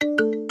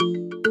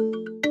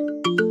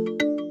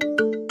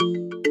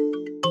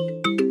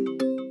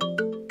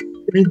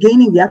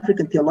regaining the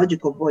African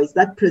theological voice,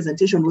 that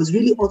presentation was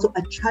really also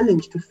a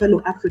challenge to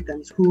fellow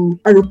Africans who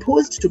are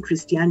opposed to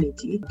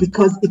Christianity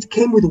because it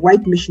came with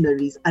white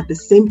missionaries at the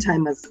same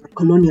time as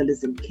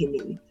colonialism came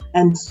in.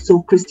 And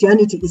so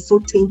Christianity is so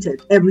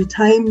tainted. Every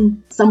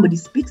time somebody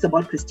speaks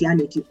about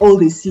Christianity, all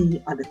they see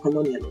are the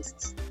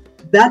colonialists.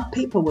 That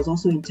paper was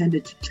also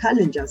intended to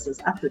challenge us as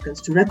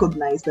Africans to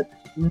recognize that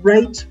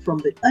right from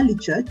the early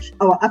church,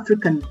 our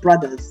African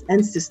brothers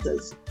and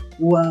sisters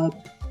were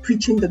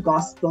preaching the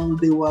gospel,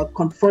 they were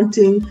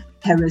confronting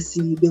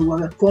heresy, they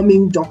were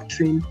forming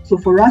doctrine. So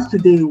for us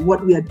today,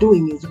 what we are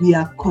doing is we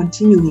are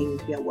continuing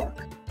their work.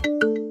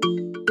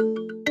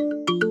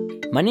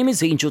 My name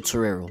is Angel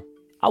Torero.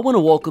 I want to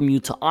welcome you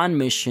to On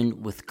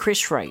Mission with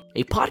Chris Wright,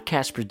 a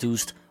podcast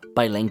produced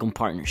by Langham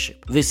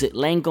Partnership. Visit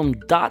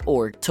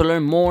langham.org to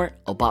learn more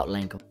about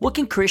Langham. What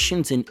can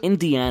Christians in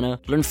Indiana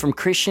learn from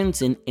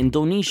Christians in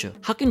Indonesia?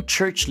 How can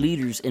church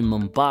leaders in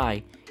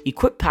Mumbai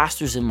equip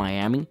pastors in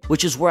Miami,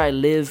 which is where I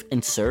live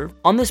and serve?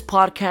 On this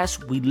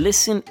podcast, we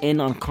listen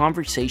in on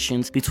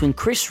conversations between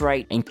Chris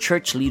Wright and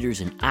church leaders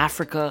in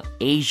Africa,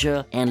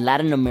 Asia, and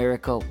Latin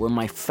America, where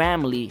my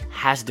family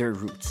has their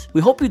roots.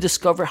 We hope you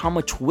discover how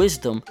much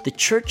wisdom the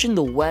church in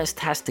the West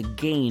has to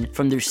gain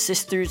from their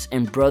sisters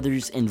and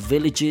brothers in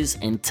villages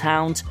and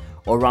towns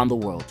around the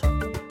world.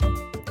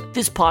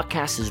 This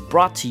podcast is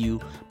brought to you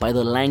by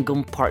the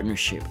Langham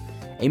Partnership,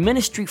 a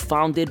ministry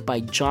founded by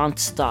John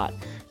Stott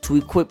to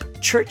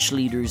equip church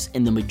leaders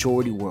in the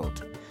majority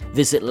world.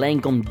 Visit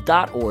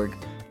langham.org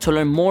to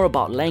learn more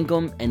about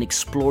Langham and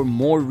explore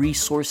more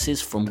resources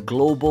from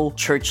global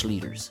church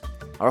leaders.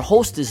 Our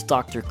host is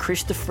Dr.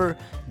 Christopher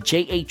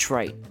J.H.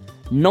 Wright,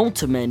 known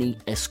to many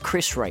as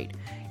Chris Wright,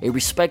 a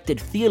respected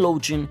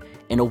theologian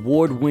and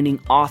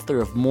award-winning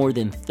author of more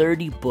than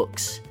 30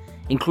 books,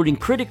 including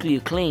critically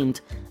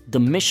acclaimed The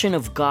Mission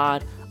of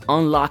God,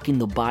 Unlocking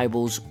the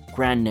Bible's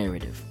Grand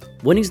Narrative.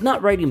 When he's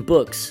not writing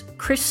books,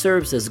 Chris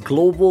serves as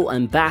Global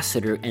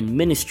Ambassador and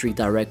Ministry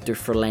Director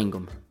for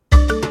Langham.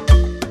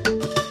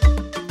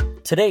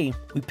 Today,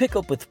 we pick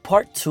up with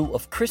part 2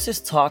 of Chris's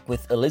talk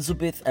with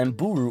Elizabeth and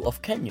Mburu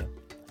of Kenya.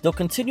 They'll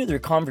continue their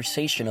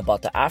conversation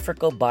about the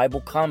Africa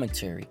Bible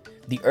Commentary,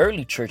 the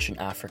early church in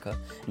Africa,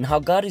 and how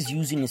God is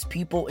using his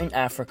people in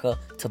Africa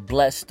to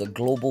bless the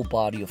global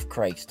body of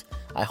Christ.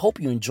 I hope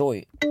you enjoy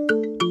it.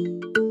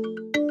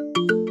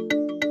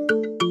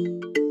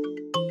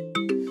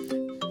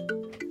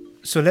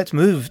 So let's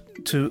move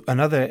to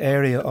another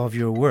area of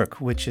your work,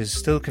 which is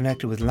still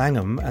connected with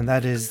Langham, and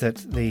that is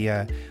that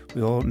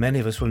many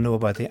of us will know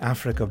about the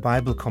Africa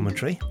Bible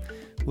Commentary,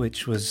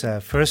 which was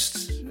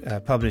first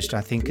published,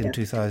 I think, in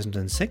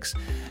 2006,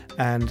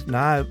 and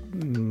now,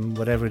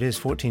 whatever it is,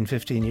 14,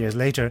 15 years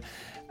later,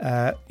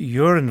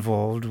 you're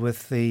involved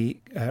with the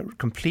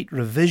complete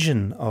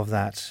revision of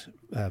that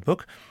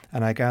book,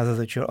 and I gather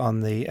that you're on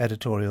the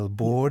editorial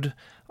board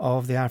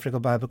of the Africa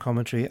Bible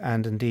Commentary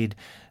and indeed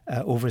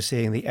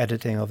overseeing the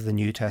editing of the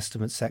New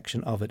Testament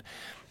section of it.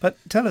 But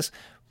tell us,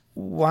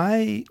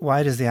 why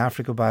does the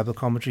Africa Bible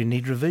Commentary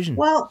need revision?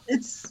 Well,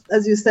 it's,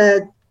 as you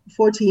said,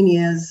 14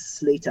 years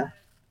later,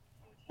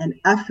 and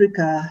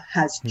Africa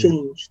has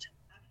changed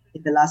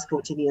in the last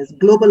 14 years.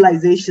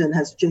 Globalization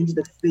has changed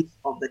the face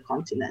of the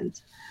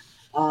continent.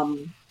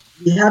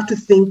 We have to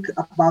think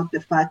about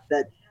the fact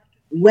that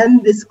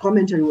when this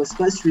commentary was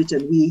first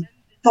written, we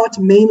thought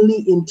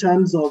mainly in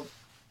terms of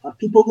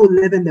people who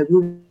live in the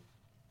rural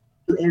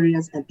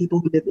areas and people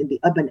who live in the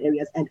urban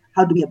areas, and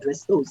how do we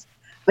address those?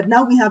 But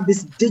now we have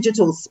this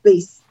digital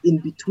space in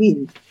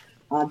between.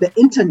 The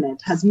internet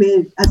has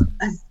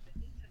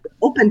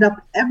opened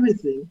up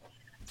everything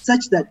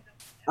such that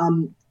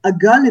a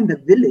girl in the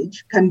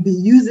village can be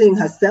using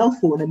her cell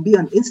phone and be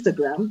on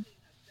Instagram,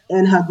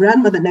 and her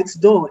grandmother next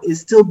door is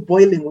still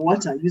boiling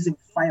water using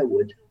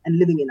firewood and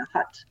living in a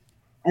hut.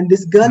 And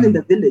this girl in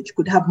the village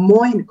could have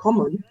more in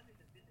common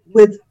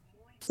with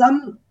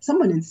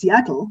someone in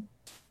Seattle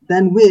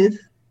than with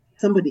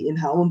somebody in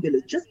her own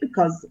village, just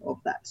because of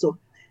that. So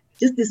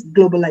just this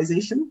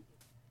globalization,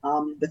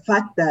 the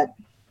fact that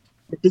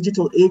the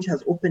digital age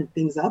has opened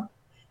things up,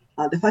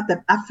 the fact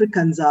that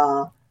Africans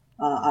have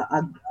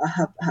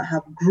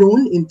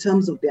grown in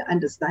terms of their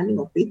understanding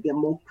of faith. There are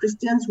more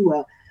Christians who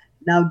are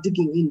now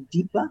digging in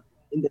deeper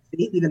in the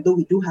faith, even though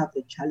we do have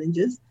the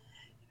challenges.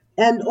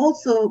 And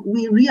also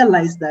we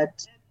realized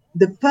that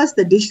the first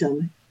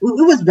edition,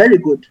 it was very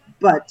good,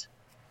 but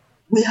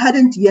we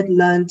hadn't yet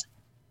learned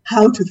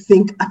how to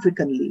think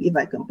Africanly, if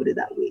I can put it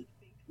that way.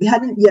 We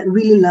hadn't yet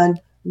really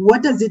learned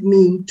what does it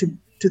mean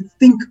to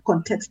think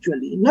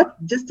contextually,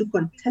 not just to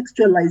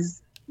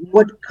contextualize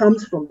what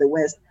comes from the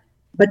West,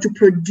 but to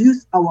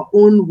produce our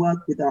own work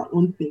with our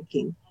own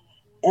thinking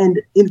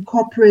and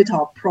incorporate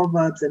our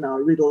proverbs and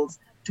our riddles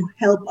to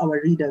help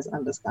our readers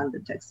understand the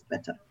text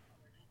better.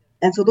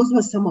 And so those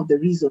were some of the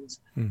reasons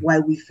why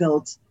we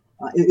felt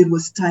it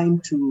was time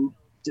to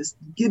just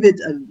give it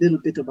a little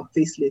bit of a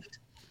facelift.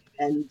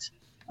 And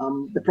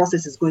the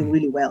process is going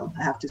really well,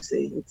 I have to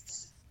say.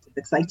 It's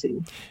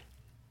exciting.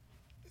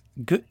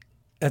 Good.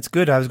 That's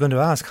good. I was going to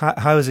ask,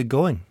 how is it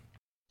going?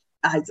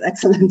 It's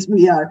excellent.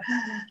 We are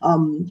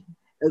in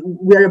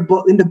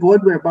the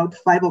board. We're about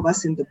 5 of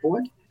us in the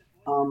board,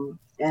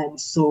 and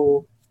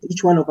so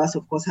each one of us,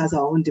 of course, has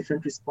our own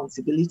different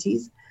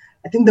responsibilities.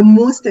 I think the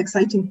most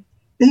exciting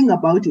thing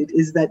about it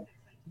is that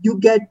you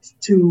get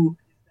to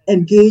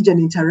engage and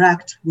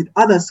interact with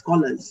other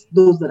scholars,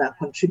 those that are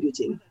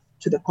contributing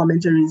to the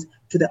commentaries,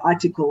 to the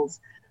articles,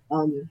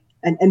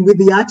 and with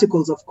the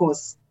articles, of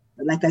course.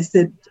 Like I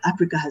said,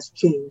 Africa has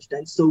changed,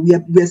 and so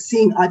we're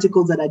seeing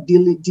articles that are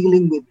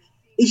dealing with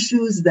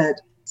issues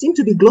that seem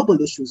to be global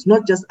issues,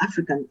 not just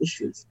African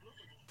issues.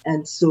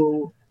 And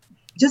so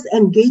just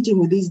engaging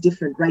with these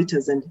different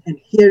writers and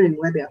hearing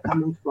where they're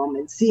coming from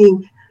and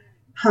seeing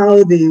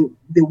how they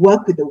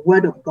work with the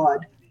Word of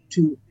God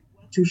to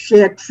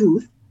share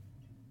truth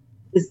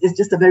is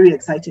just a very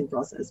exciting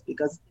process,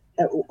 because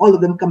all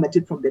of them come at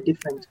it from their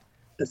different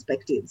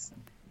perspectives.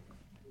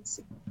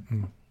 So.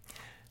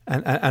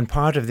 And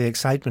part of the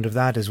excitement of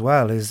that as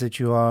well is that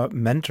you are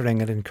mentoring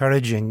and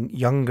encouraging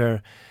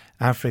younger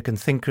African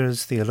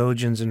thinkers,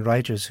 theologians and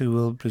writers who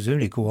will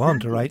presumably go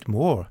on to write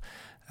more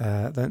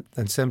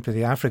than simply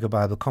the Africa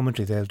Bible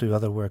commentary. They'll do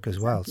other work as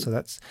well. So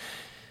that's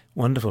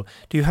wonderful.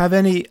 Do you have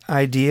any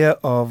idea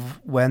of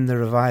when the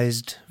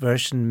revised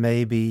version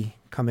may be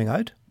coming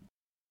out?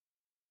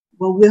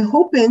 Well, we're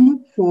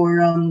hoping for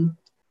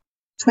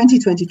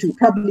 2022,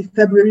 probably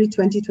February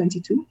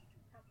 2022.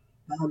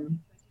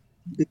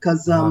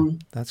 Because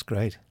that's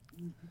great.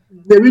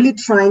 We're really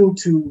trying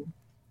to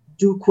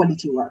do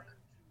quality work.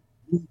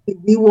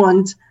 We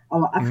want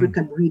our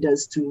African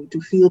readers to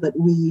feel that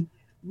we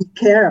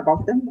care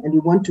about them and we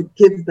want to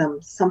give them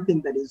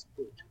something that is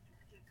good,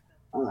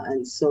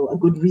 and so a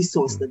good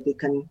resource that they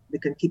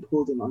can keep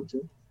holding on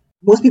to.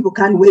 Most people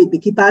can't wait. They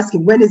keep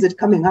asking, when is it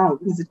coming out?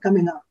 Is it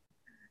coming out?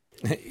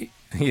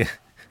 Yeah,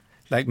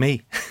 like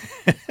me.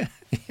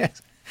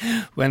 Yes.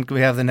 When can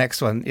we have the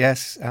next one?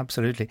 Yes,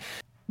 absolutely.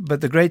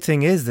 But the great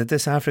thing is that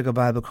this Africa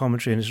Bible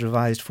commentary in its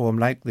revised form,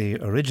 like the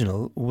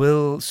original,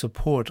 will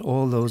support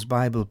all those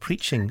Bible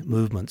preaching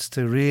movements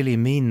to really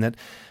mean that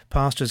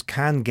pastors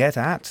can get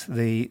at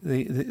the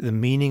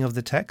meaning of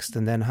the text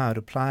and then how it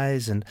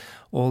applies and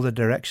all the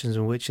directions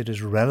in which it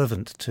is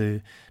relevant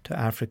to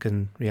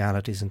African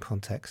realities and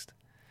context.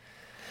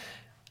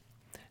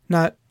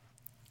 Now,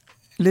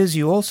 Liz,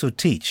 you also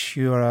teach.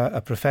 You are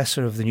a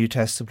professor of the New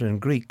Testament in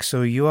Greek,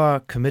 so you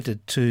are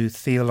committed to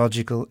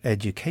theological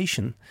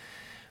education.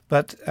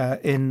 But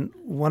in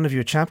one of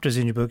your chapters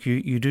in your book,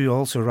 you do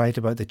also write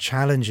about the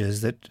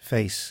challenges that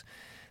face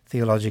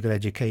theological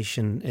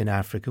education in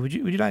Africa. Would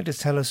you like to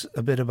tell us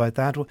a bit about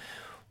that?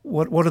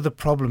 What are the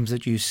problems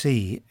that you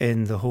see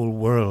in the whole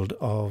world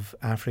of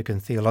African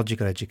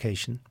theological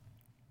education?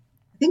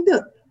 I think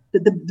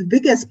the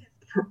biggest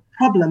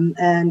problem,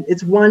 and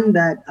it's one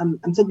that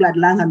I'm so glad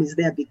Langham is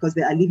there because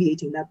they're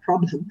alleviating that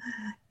problem,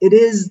 it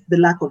is the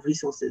lack of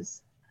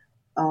resources.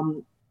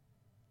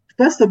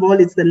 First of all,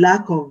 it's the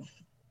lack of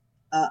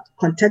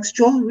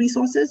contextual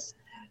resources,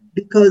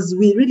 because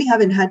we really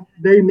haven't had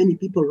very many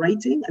people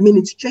writing. I mean,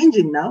 it's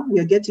changing now. We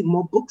are getting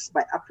more books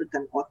by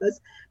African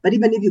authors, but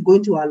even if you go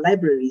into our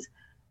libraries,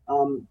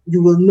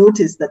 you will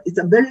notice that it's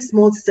a very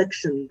small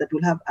section that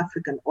will have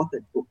African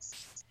authored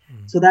books.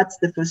 So that's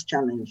the first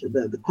challenge,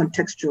 the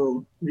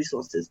contextual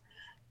resources.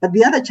 But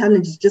the other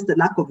challenge is just the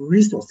lack of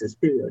resources,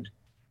 period,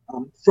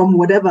 from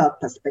whatever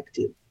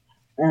perspective.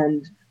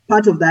 And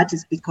part of that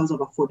is because of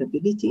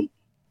affordability.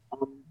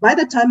 By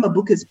the time a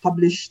book is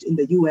published in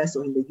the US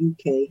or in the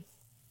UK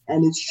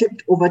and it's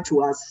shipped over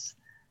to us,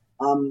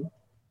 $20,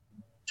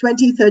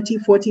 $30,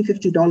 $40,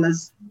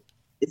 $50,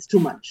 it's too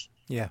much.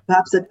 Yeah.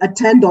 Perhaps a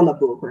 $10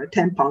 book or a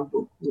 £10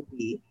 book would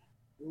be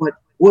what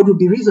would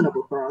be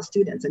reasonable for our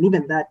students. And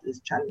even that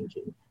is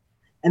challenging.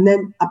 And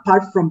then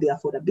apart from the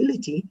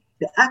affordability,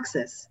 the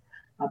access,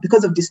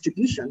 because of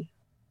distribution,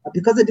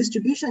 because the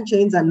distribution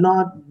chains are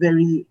not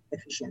very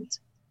efficient.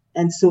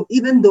 And so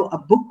even though a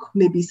book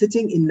may be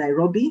sitting in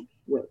Nairobi,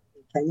 in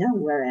Kenya,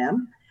 where I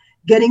am,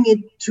 getting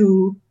it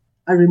to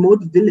a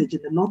remote village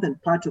in the northern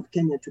part of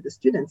Kenya to the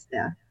students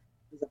there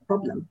is a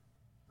problem.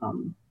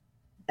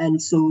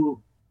 And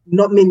so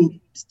not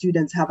many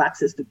students have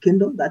access to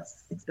Kindle.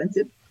 That's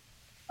expensive.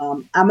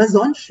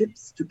 Amazon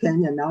ships to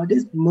Kenya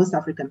nowadays, most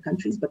African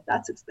countries, but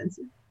that's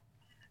expensive.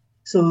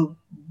 So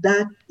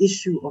that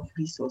issue of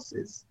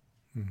resources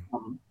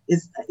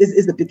is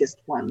the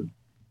biggest one.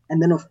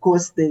 And then, of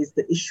course, there's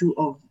the issue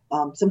of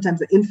sometimes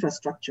the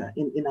infrastructure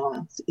in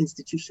our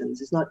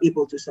institutions is not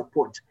able to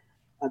support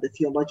the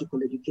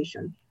theological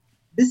education.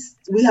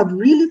 We have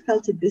really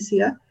felt it this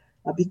year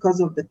because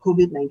of the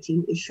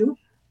COVID-19 issue.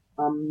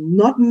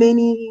 Not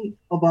many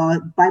of our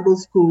Bible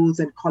schools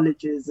and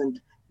colleges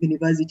and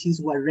universities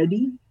were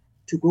ready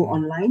to go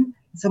online.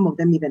 Some of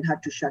them even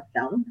had to shut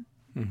down.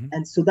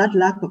 And so that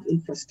lack of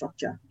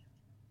infrastructure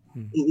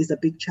is a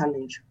big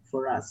challenge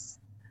for us.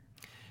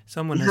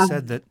 Someone has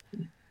said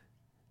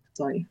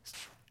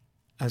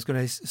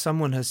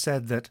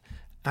that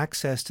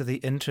access to the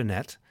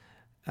internet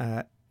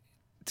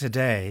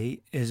today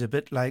is a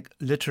bit like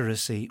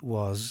literacy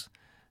was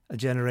a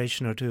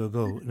generation or two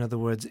ago. In other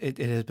words, it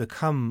has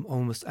become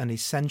almost an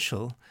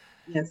essential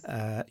Yes.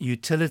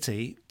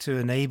 utility to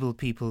enable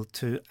people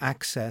to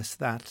access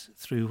that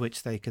through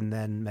which they can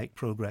then make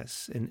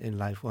progress in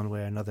life one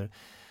way or another.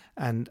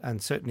 And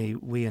certainly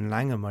we in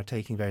Langham are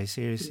taking very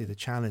seriously the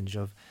challenge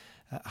of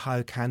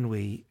how can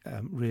we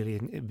really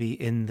be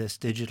in this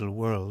digital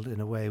world in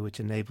a way which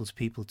enables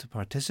people to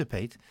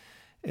participate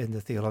in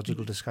the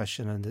theological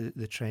discussion and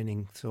the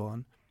training, so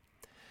on.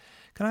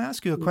 Can I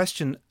ask you a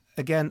question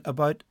again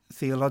about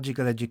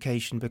theological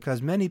education?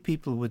 Because many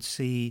people would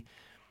see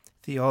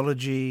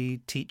theology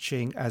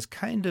teaching as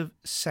kind of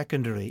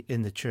secondary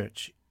in the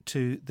church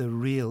to the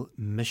real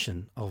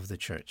mission of the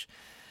church.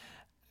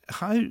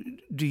 How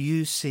do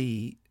you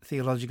see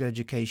theological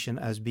education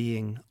as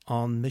being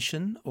on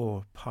mission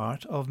or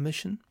part of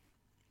mission?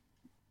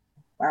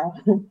 Wow.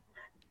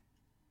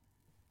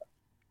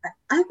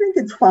 I think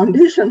it's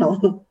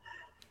foundational.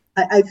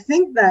 I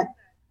think that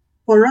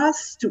for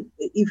us to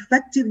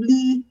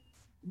effectively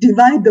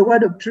divide the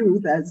word of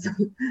truth, as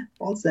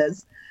Paul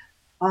says,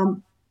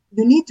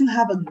 you need to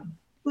have a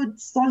good,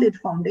 solid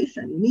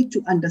foundation. You need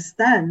to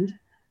understand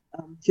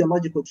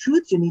theological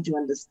truths. You need to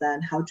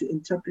understand how to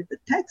interpret the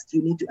text.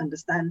 You need to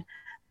understand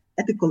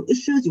ethical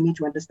issues. You need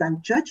to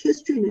understand church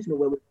history. You need to know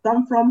where we've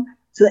come from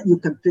so that you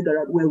can figure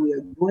out where we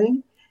are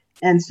going.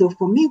 And so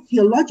for me,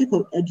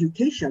 theological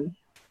education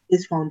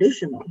is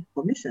foundational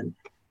for mission.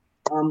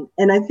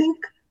 And I think,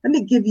 let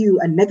me give you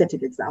a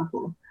negative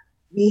example.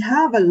 We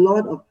have a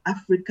lot of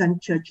African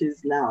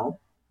churches now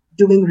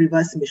doing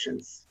reverse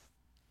missions.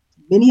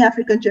 Many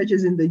African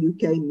churches in the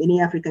UK,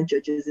 many African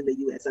churches in the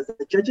US. As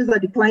the churches are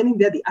declining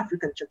there, the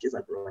African churches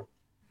are growing.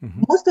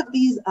 Mm-hmm. Most of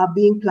these are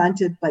being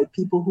planted by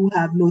people who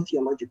have no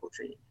theological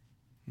training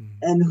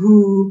and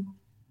who,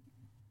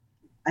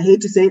 I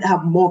hate to say it,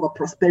 have more of a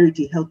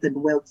prosperity, health, and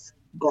wealth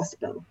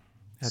gospel.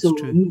 That's so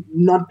true.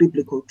 Not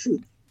biblical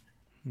truth.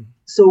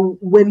 So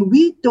when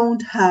we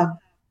don't have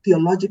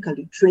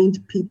theologically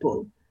trained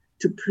people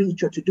to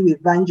preach or to do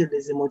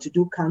evangelism or to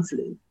do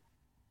counseling,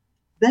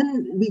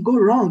 then we go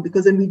wrong,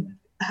 because then we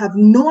have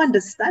no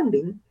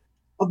understanding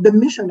of the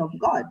mission of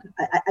God.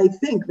 I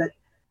think that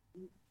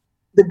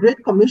the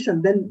Great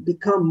Commission then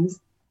becomes,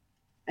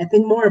 I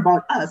think, more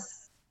about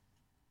us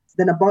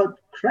than about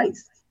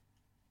Christ.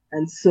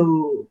 And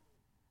so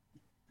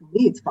for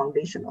me, it's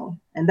foundational.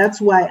 And that's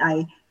why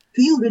I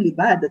feel really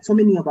bad that so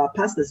many of our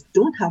pastors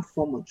don't have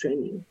formal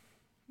training.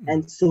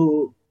 And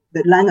so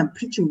the Langham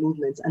preaching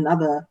movements and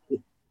other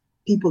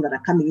people that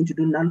are coming in to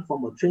do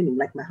non-formal training,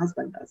 like my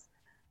husband does,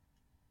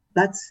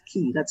 that's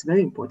key. That's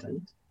very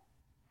important.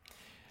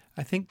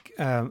 I think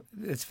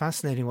it's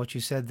fascinating what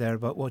you said there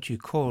about what you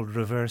called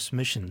reverse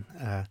mission.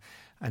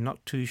 I'm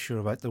not too sure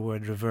about the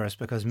word reverse,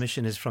 because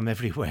mission is from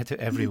everywhere to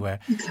everywhere.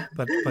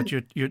 But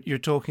you're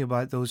talking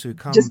about those who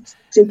come, just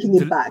taking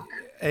it back.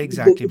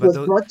 Exactly. It was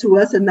brought to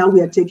us, and now we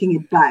are taking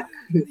it back.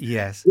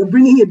 Yes, we're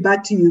bringing it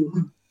back to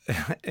you,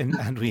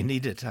 and we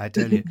need it, I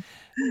tell you.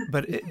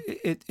 But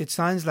it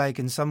sounds like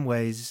in some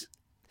ways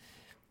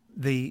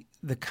the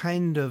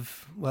kind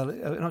of, well,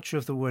 I'm not sure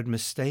if the word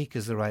mistake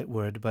is the right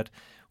word, but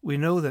we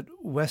know that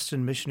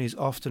Western missionaries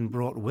often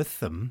brought with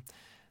them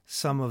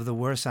some of the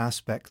worst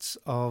aspects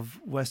of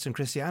Western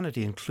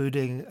Christianity,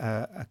 including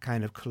a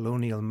kind of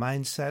colonial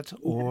mindset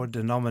or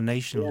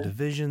denominational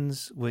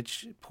divisions,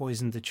 which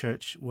poisoned the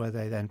church where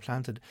they then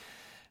planted.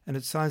 And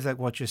it sounds like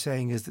what you're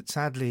saying is that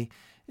sadly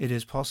it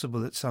is possible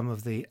that some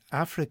of the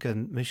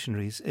African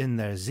missionaries, in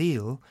their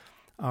zeal,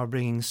 are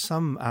bringing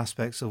some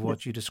aspects of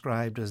what you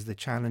described as the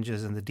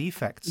challenges and the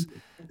defects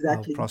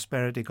of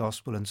prosperity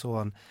gospel and so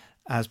on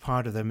as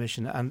part of their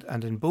mission.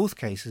 And in both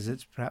cases,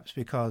 it's perhaps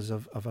because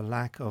of a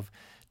lack of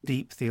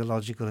deep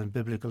theological and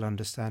biblical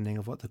understanding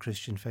of what the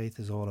Christian faith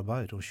is all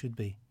about, or should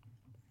be.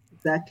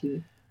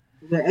 Exactly.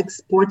 We're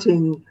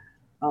exporting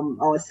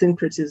our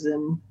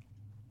syncretism,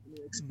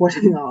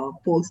 exporting our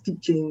false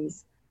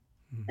teachings,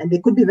 and they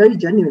could be very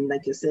genuine,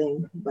 like you're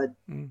saying, but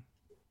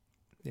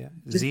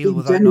just zeal being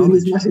without genuine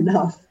knowledge is not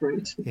enough,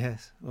 right?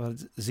 Yes, well,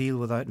 zeal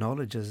without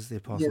knowledge, as the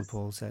Apostle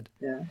Paul said.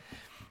 Yeah.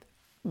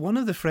 One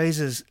of the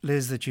phrases,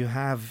 Liz, that you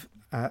have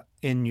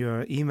in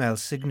your email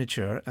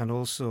signature and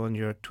also on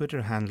your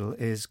Twitter handle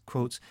is,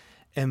 quotes,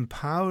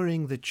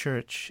 empowering the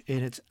church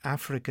in its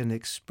African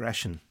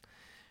expression,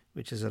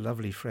 which is a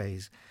lovely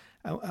phrase.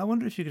 I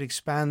wonder if you could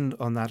expand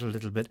on that a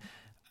little bit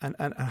and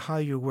how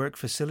your work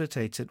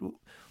facilitates it.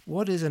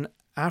 What is an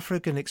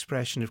African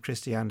expression of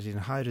Christianity,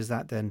 and how does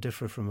that then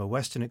differ from a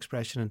Western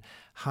expression, and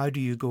how do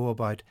you go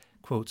about,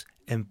 quotes,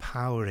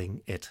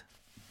 empowering it?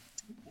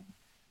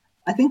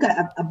 I think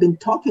I've been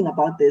talking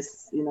about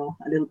this,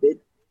 a little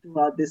bit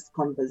throughout this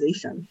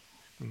conversation.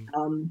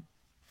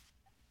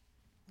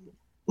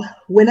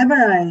 Whenever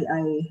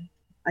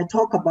I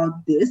talk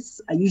about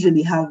this, I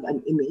usually have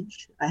an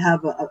image. I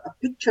have a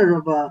picture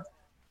of a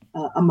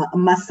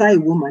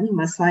Maasai woman.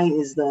 Maasai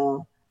is the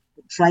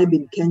tribe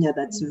in Kenya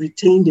that's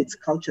retained its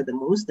culture the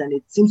most, and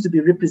it seems to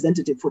be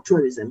representative for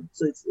tourism.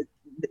 So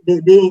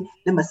the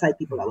Maasai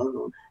people are well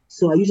known.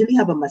 So I usually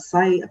have a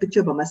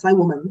picture of a Maasai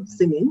woman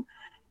singing,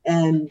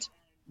 and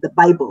the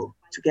Bible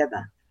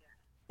together.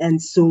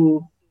 And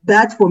so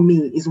that for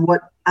me is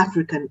what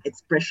African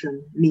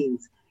expression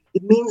means.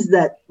 It means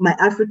that my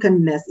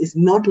Africanness is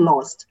not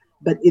lost,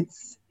 but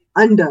it's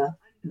under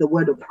the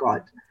Word of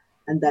God,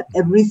 and that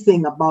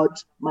everything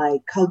about my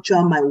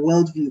culture, my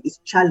worldview is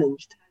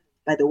challenged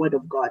by the Word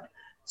of God.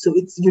 So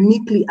it's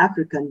uniquely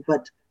African,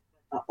 but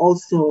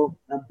also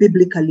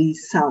biblically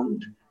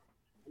sound.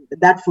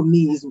 That for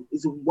me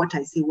is what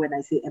I say when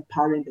I say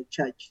empowering the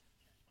church.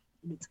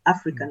 It's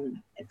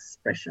African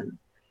expression.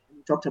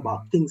 We talked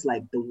about things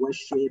like the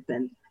worship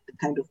and the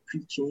kind of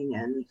preaching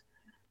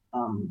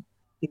and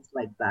things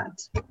like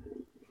that.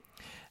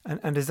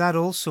 And is that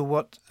also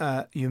what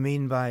you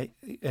mean by,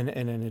 in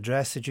an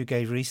address that you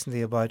gave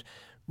recently, about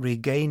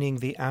regaining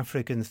the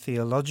African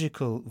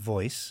theological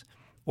voice,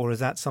 or is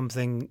that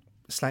something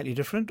slightly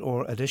different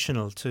or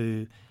additional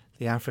to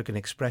the African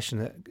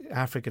expression?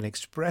 African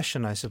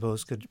expression, I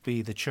suppose, could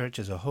be the church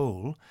as a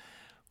whole,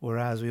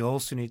 whereas we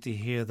also need to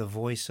hear the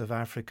voice of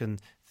African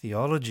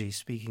theology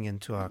speaking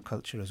into our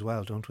culture as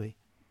well, don't we?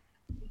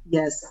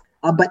 Yes,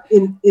 but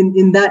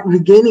in that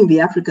regaining the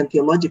African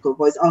theological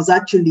voice, I was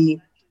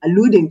actually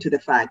alluding to the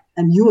fact,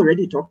 and you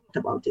already talked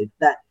about it,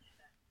 that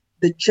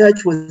the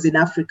church was in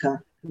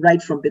Africa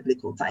right from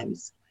biblical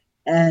times.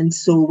 And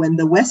so when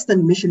the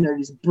Western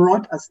missionaries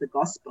brought us the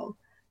gospel,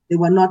 they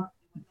were not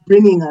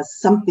bringing us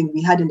something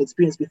we hadn't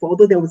experienced before,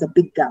 although there was a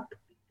big gap.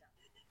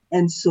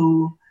 And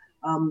so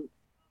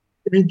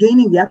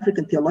regaining the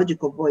African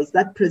theological voice,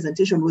 that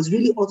presentation was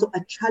really also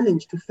a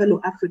challenge to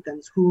fellow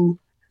Africans who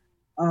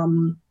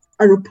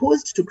are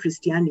opposed to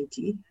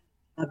Christianity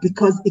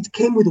because it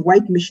came with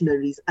white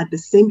missionaries at the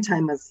same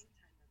time as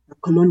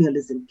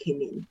colonialism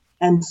came in.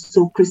 And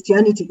so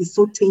Christianity is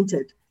so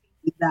tainted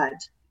with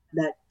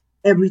that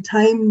every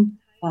time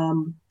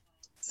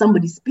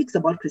somebody speaks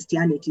about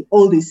Christianity,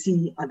 all they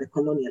see are the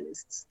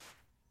colonialists.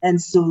 And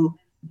so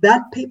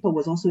that paper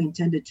was also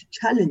intended to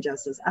challenge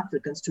us as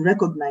Africans to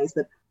recognize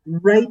that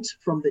right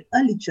from the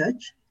early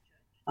church,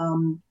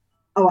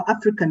 our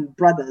African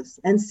brothers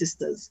and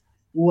sisters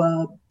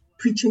were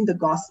preaching the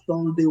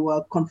gospel, they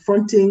were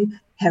confronting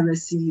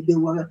heresy, they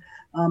were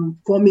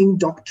forming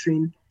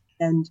doctrine.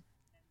 And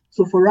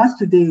so for us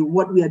today,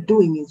 what we are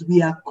doing is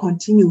we are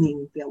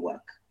continuing their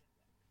work.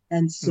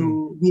 And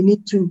so we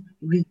need to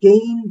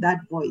regain that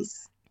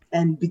voice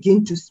and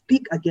begin to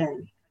speak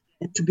again,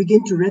 and to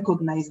begin to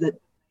recognize that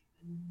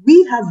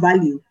we have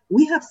value,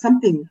 we have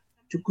something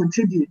to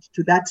contribute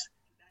to that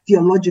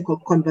theological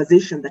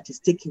conversation that is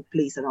taking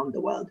place around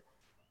the world.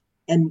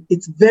 And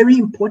it's very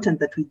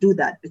important that we do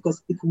that,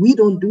 because if we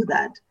don't do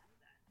that,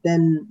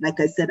 then, like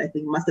I said, I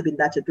think it must have been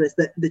that address,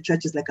 that the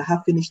church is like a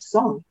half-finished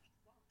song.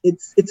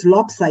 It's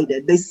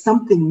lopsided. There's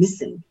something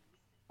missing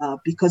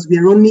because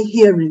we're only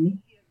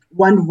hearing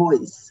one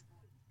voice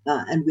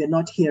and we're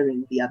not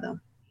hearing the other.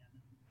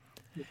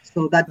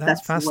 So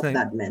that's what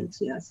that meant,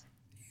 yes.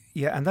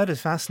 Yeah, and that is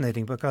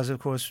fascinating because, of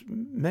course,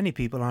 many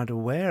people aren't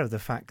aware of the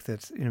fact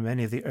that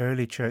many of the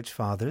early church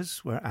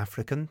fathers were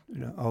African,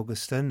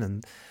 Augustine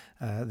and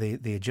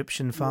the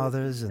Egyptian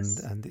fathers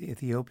and the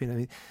Ethiopian. I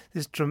mean,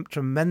 there's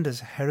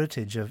tremendous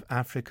heritage of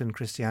African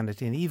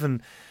Christianity, and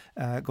even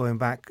going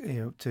back,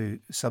 to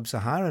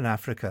sub-Saharan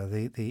Africa,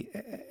 the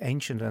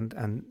ancient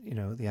and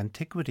the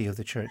antiquity of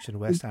the church in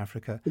West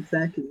Africa.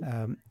 Exactly.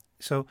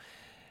 So.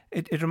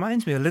 It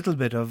reminds me a little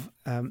bit of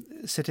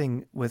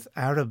sitting with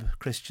Arab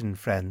Christian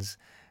friends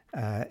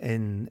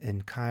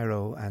in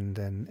Cairo and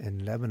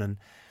in Lebanon,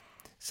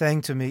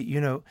 saying to me,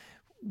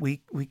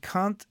 we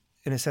can't,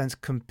 in a sense,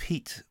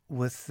 compete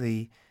with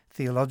the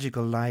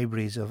theological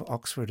libraries of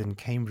Oxford and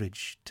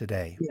Cambridge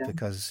today,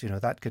 because,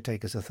 that could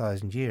take us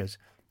 1,000 years.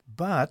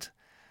 But,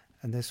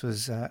 and this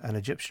was an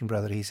Egyptian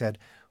brother, he said,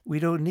 we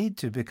don't need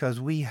to, because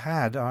we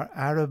had our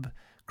Arab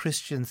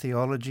Christian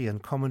theology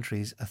and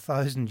commentaries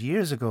 1,000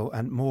 years ago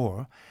and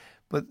more,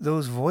 but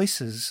those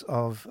voices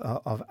of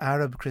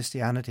Arab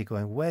Christianity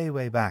going way,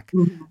 way back,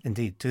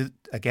 indeed, to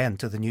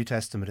the New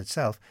Testament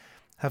itself,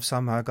 have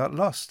somehow got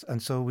lost.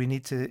 And so we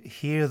need to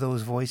hear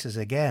those voices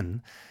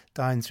again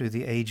down through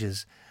the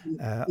ages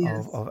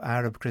of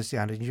Arab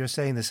Christianity. And you're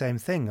saying the same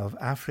thing of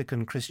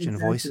African Christian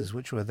voices,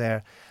 which were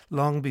there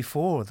long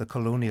before the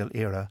colonial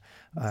era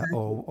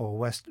or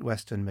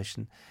Western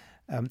mission.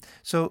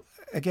 So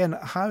again,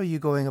 how are you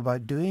going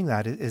about doing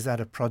that? Is that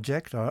a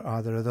project, or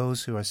are there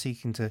those who are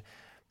seeking to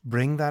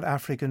bring that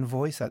African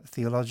voice, that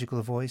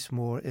theological voice,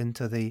 more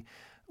into the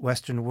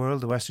Western world,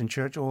 the Western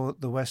Church, or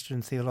the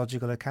Western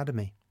Theological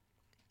Academy?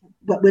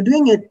 But we're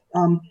doing it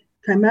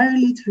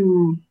primarily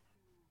through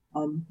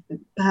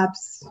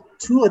perhaps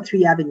 2 or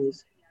 3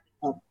 avenues.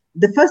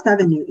 The first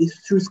avenue is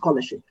through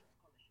scholarship.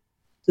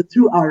 So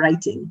through our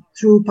writing,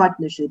 through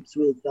partnerships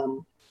with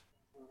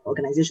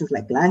organizations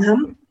like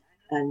Langham,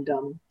 and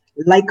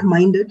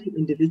like-minded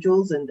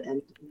individuals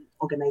and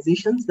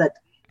organizations that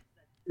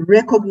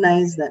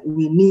recognize that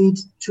we need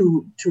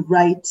to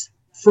write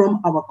from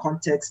our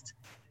context,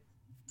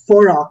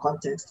 for our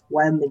context,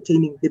 while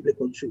maintaining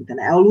biblical truth. And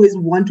I always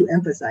want to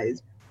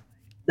emphasize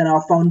that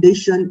our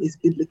foundation is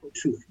biblical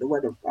truth, the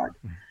Word of God.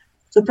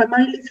 So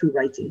primarily through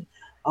writing.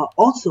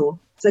 Also,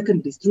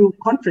 secondly, through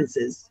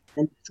conferences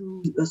and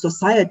through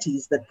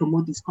societies that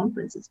promote these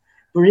conferences.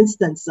 For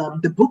instance,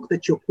 the book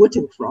that you're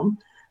quoting from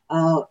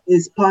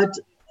is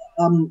the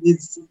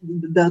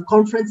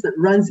conference that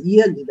runs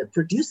yearly, that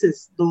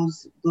produces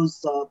those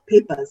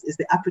papers, is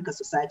the Africa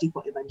Society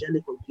for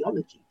Evangelical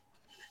Theology.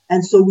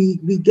 And so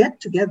we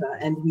get together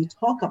and we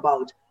talk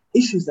about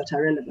issues that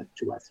are relevant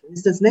to us. For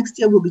instance, next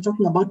year we'll be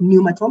talking about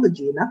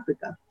pneumatology in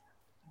Africa.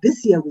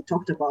 This year we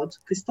talked about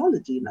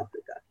Christology in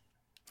Africa.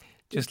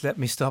 Just let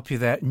me stop you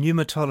there.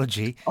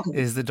 Pneumatology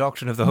is the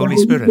doctrine of the The Holy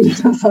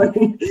Spirit. I'm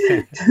sorry.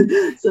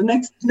 So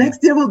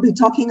next year we'll be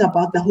talking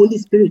about the Holy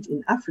Spirit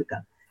in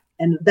Africa.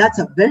 And that's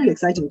a very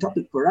exciting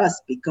topic for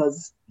us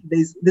because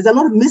there's a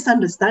lot of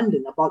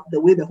misunderstanding about the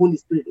way the Holy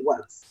Spirit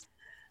works.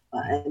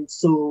 And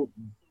so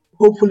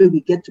hopefully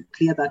we get to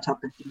clear that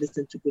up and to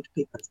listen to good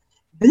papers.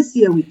 This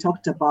year we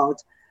talked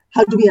about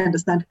how do we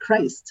understand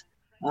Christ?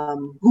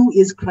 Who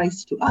is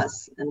Christ to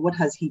us and what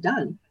has he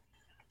done?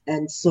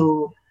 And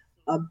so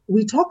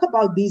we talk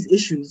about these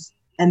issues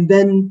and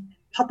then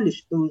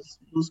publish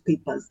those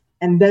papers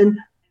and then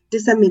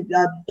disseminate,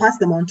 pass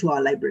them on to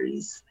our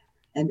libraries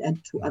and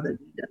to other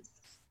readers.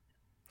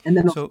 And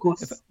then, of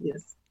course,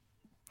 yes.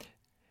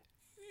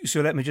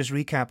 So let me just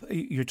recap.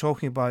 You're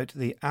talking about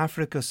the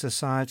Africa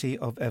Society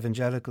of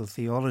Evangelical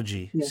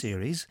Theology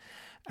series,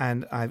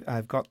 and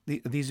I've got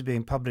these are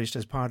being published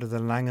as part of the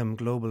Langham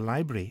Global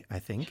Library, I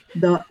think.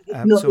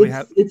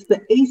 It's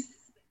the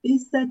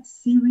ASET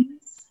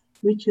series,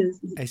 which is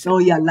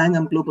ASET.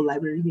 Langham Global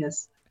Library.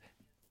 Yes,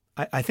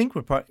 I think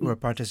we're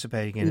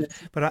participating in it,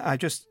 but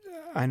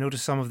I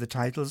noticed some of the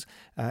titles.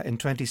 In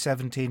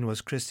 2017 was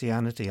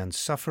Christianity and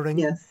Suffering.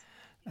 Yes.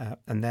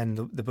 And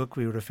then the book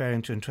we were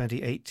referring to in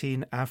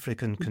 2018,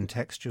 African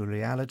Contextual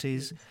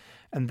Realities.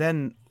 And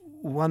then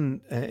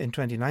one in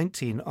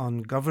 2019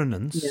 on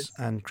governance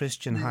and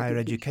Christian higher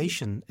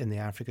education in the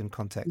African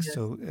context,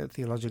 so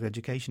theological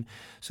education.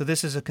 So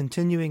this is a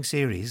continuing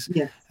series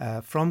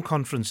from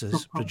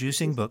conferences,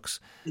 producing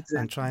books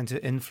and trying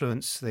to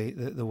influence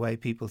the way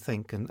people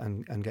think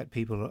and get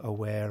people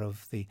aware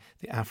of the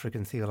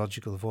African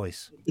theological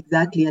voice.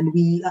 Exactly. And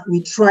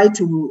we try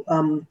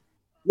to...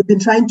 we've been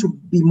trying to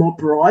be more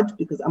broad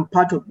because I'm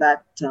part of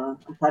that.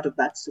 I'm part of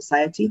that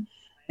society,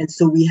 and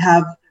so we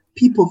have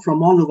people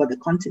from all over the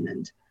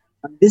continent.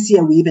 This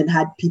year, we even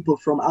had people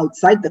from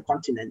outside the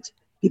continent,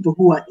 people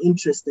who are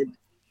interested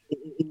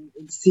in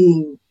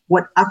seeing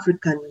what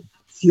African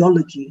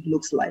theology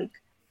looks like,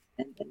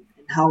 and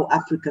how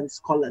African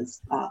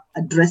scholars are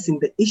addressing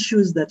the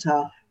issues that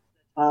are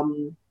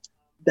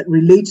that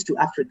relate to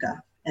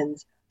Africa,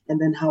 and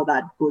then how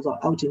that goes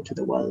out into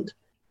the world.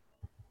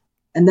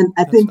 And then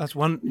I think that's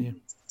one. Yeah.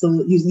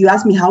 So you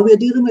asked me how we're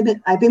dealing with it.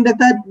 I think the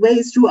third way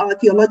is through our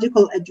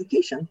theological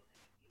education,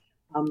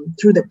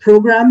 through the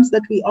programs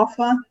that we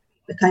offer,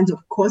 the kinds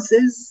of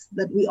courses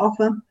that we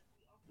offer.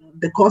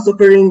 The course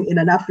offering in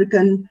an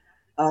African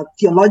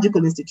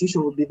theological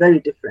institution would be very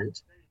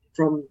different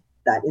from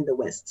that in the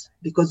West,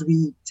 because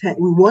we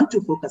want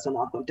to focus on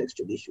our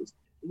contextual issues.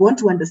 We want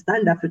to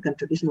understand African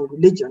traditional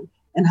religion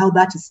and how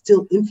that is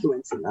still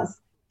influencing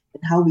us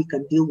and how we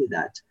can deal with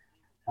that.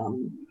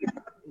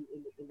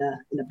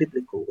 In a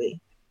biblical way.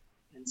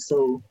 And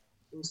so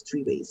those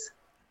three ways.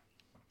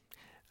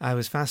 I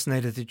was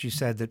fascinated that you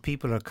said that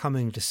people are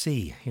coming to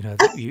see,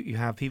 that you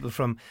have people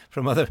from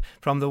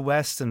the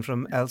West and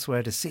from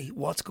elsewhere to see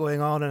what's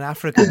going on in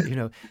Africa,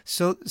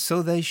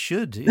 so they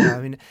should,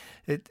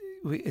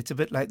 it's a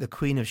bit like the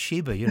Queen of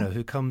Sheba,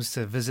 who comes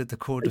to visit the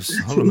court of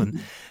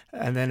Solomon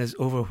and then is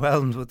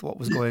overwhelmed with what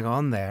was going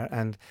on there.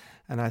 And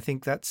I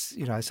think that's,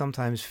 I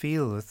sometimes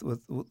feel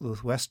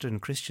with Western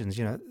Christians,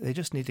 they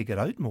just need to get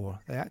out more.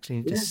 They actually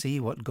need to see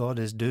what God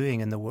is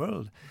doing in the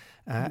world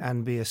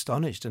and be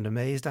astonished and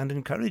amazed and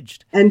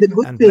encouraged. And the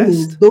good thing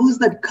is those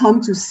that come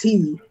to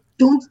see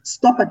don't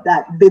stop at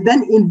that. They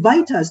then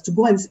invite us to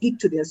go and speak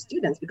to their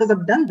students, because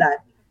I've done that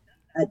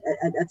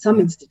at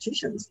some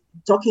institutions,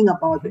 talking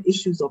about the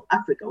issues of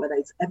Africa, whether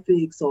it's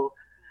ethics or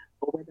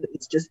whether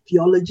it's just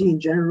theology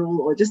in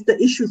general, or just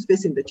the issues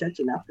facing the church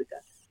in Africa.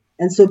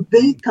 And so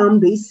they come,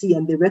 they see,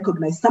 and they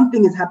recognize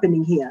something is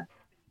happening here.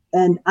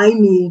 And I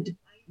need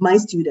my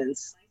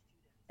students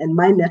and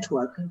my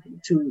network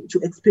to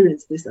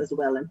experience this as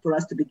well, and for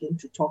us to begin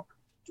to talk,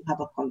 to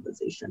have a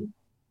conversation.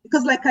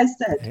 Because like I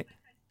said,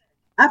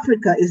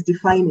 Africa is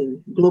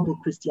defining global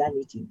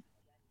Christianity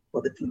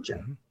for the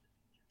future.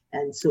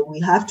 And so we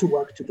have to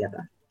work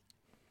together.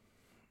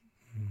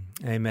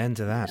 Amen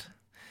to that.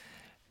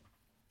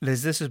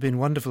 Liz, this has been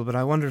wonderful, but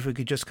I wonder if we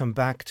could just come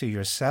back to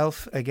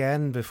yourself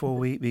again before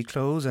we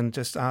close and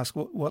just ask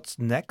what's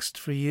next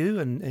for you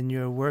and in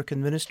your work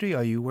and ministry.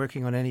 Are you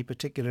working on any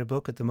particular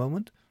book at the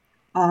moment?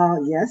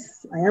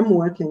 Yes, I am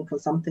working for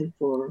something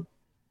for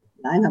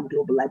Langham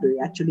Global Library.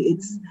 Actually,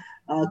 it's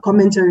a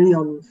commentary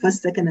on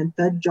 1st, 2nd, and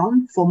 3rd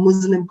John for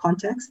Muslim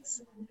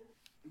contexts.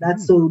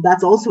 That's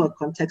also a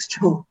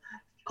contextual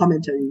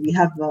commentary. We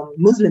have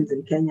Muslims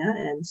in Kenya,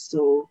 and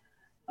so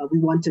we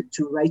wanted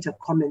to write a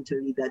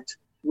commentary that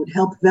would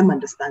help them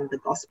understand the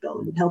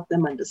gospel, would help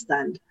them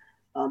understand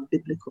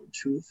biblical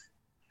truth.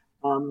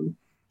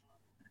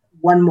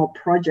 One more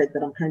project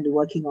that I'm currently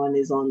working on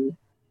is on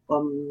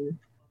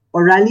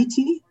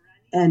orality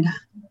and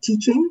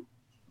teaching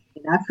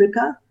in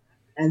Africa.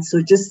 And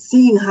so just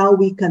seeing how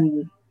we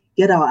can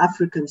get our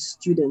African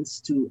students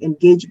to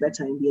engage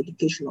better in the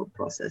educational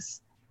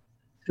process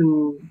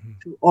through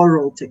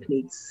oral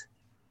techniques.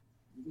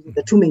 These are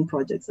the two main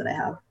projects that I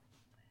have.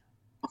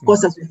 Of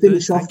course, as we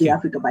finish off the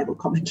Africa Bible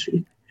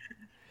commentary.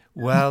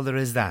 Well, there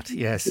is that,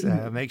 yes.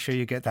 Make sure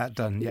you get that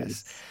done,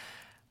 yes.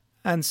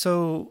 And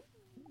so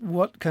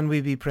what can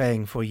we be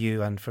praying for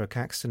you and for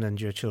Caxton and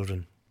your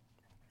children?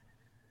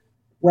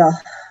 Well,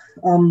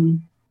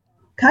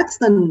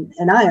 Caxton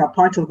and I are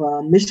part of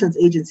a missions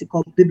agency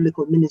called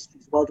Biblical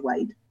Ministries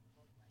Worldwide.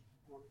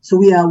 So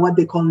we are what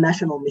they call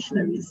national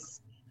missionaries.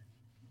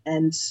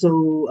 And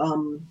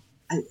so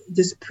I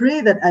just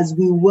pray that as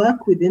we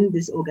work within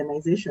this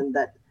organization,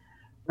 that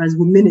as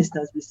we minister,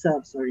 as we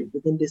serve,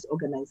 within this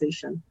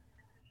organization,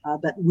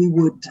 that we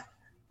would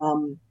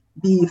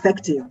be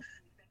effective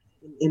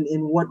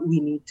in what we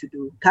need to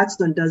do.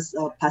 Caxton does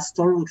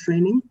pastoral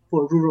training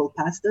for rural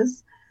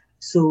pastors.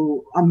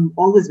 So I'm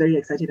always very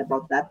excited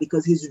about that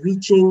because he's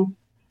reaching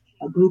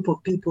a group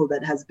of people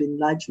that has been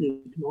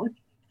largely ignored.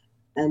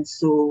 And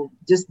so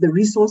just the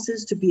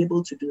resources to be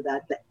able to do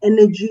that, the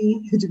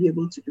energy to be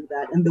able to do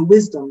that, and the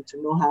wisdom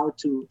to know how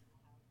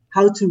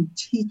to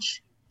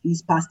teach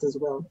these pastors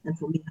well. And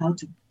for me, how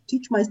to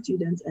teach my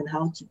students and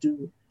how to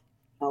do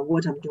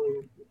what I'm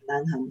doing with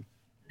Langham,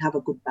 have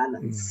a good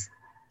balance.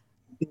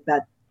 I think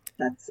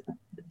that's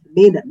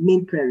the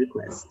main prayer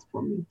request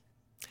for me.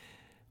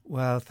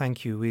 Well,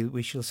 thank you.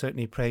 We shall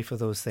certainly pray for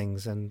those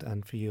things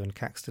and for you and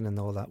Caxton and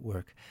all that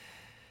work.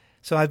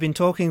 So I've been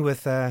talking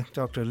with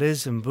Dr.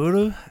 Liz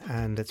Mburu,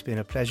 and it's been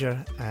a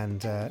pleasure.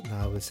 And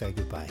now we'll say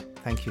goodbye.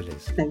 Thank you,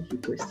 Liz. Thank you,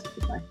 Chris.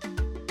 Goodbye.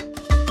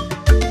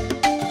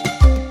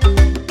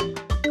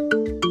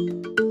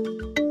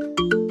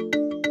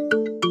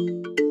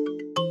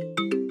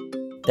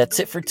 That's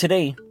it for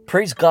today.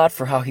 Praise God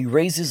for how He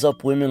raises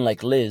up women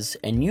like Liz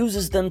and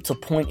uses them to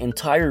point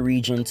entire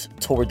regions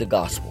toward the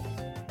gospel.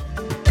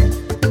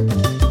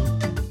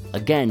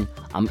 Again,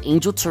 I'm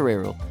Angel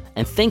Torrero,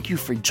 and thank you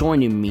for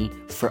joining me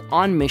for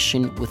On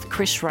Mission with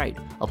Chris Wright,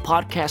 a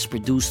podcast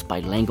produced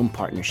by Langham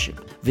Partnership.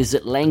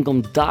 Visit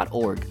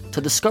langham.org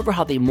to discover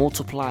how they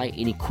multiply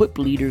and equip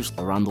leaders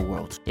around the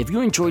world. If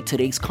you enjoyed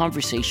today's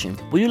conversation,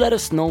 will you let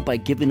us know by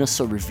giving us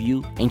a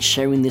review and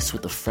sharing this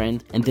with a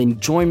friend? And then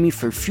join me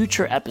for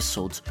future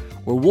episodes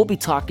where we'll be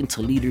talking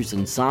to leaders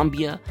in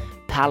Zambia,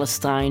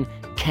 Palestine,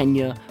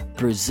 Kenya,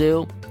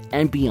 Brazil,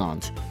 and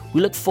beyond. We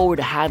look forward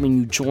to having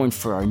you join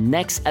for our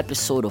next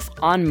episode of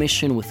On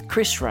Mission with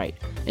Chris Wright.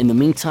 In the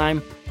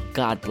meantime,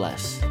 God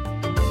bless.